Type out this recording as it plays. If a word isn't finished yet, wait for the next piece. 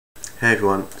Hey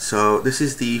everyone, so this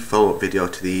is the follow-up video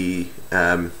to the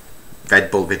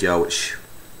Red Bull video, which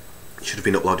should have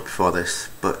been uploaded before this,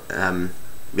 but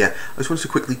yeah, I just wanted to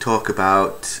quickly talk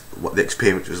about what the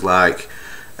experience was like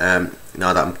now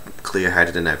that I'm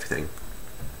clear-headed and everything.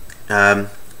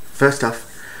 First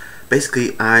off,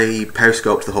 basically I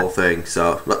periscoped the whole thing,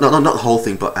 so not the whole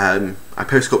thing, but I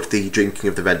periscoped the drinking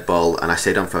of the Red Bull and I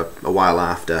stayed on for a while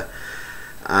after,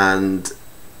 and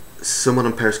someone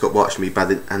on Periscope watched me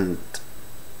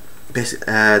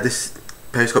this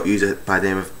Periscope user by the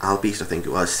name of Albeast, I think it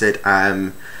was, said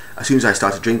as soon as I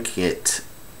started drinking it,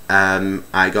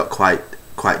 I got quite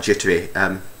jittery.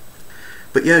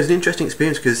 But yeah, it was an interesting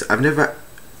experience because I've never,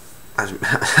 as you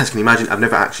can imagine, I've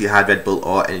never actually had Red Bull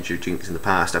or energy drinks in the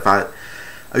past. I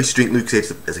used to drink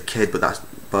Lucozade as a kid,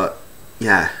 but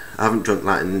yeah, I haven't drunk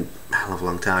that in a hell of a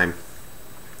long time.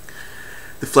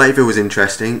 The flavour was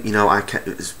interesting. You know, it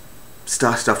was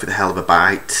started off with a hell of a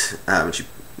bite, which you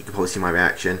can probably see my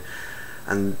reaction,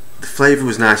 and the flavour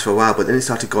was nice for a while, but then it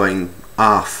started going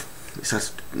off. It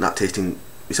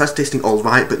started tasting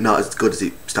alright, but not as good as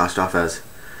it started off as.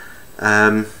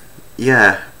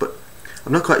 Yeah, but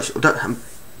I'm not quite sure. I don't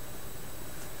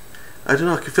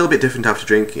know, I can feel a bit different after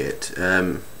drinking it,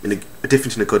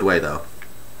 different in a good way though.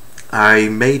 I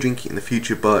may drink it in the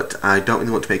future, but I don't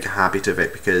really want to make a habit of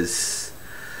it because,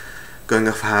 going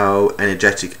off how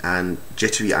energetic and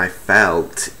jittery I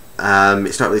felt,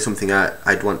 it's not really something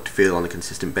I'd want to feel on a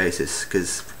consistent basis,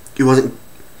 because it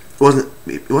wasn't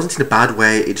in a bad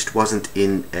way, it just wasn't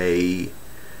in a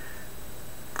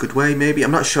good way, maybe.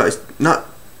 I'm not sure. It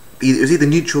was either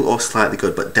neutral or slightly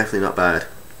good, but definitely not bad.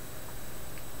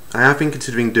 I have been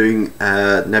considering doing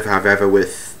Never Have Ever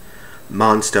with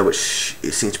Monster, which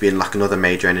it seems to be in like another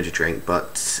major energy drink,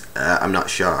 but I'm not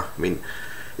sure. I mean,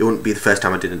 it wouldn't be the first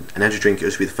time I did an energy drink, it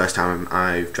would be the first time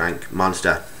I've drank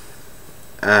Monster.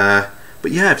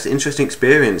 But yeah, it's an interesting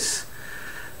experience.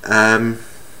 And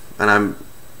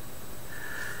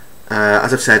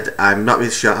as I've said, I'm not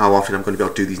really sure how often I'm going to be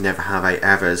able to do these Never Have I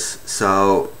Evers,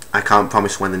 so I can't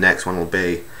promise when the next one will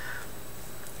be.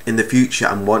 In the future,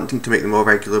 I'm wanting to make them more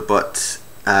regular, but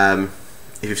if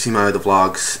you've seen my other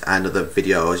vlogs and other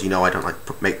videos, you know I don't like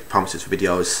to make promises for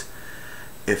videos,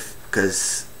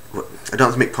 because I don't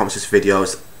like to make promises for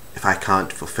videos if I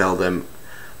can't fulfill them,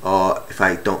 or if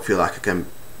I don't feel like I can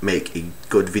make a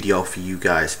good video for you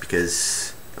guys,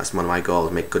 because that's one of my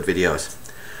goals, make good videos.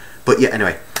 But yeah,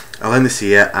 anyway, I'll end this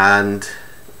here, and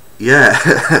yeah,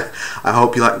 I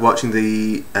hope you like watching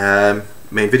the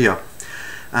main video.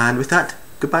 And with that,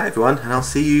 goodbye everyone, and I'll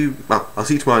see you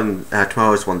tomorrow in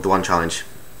tomorrow's one, the one challenge.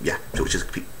 Yeah, so which is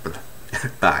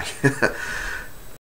bye.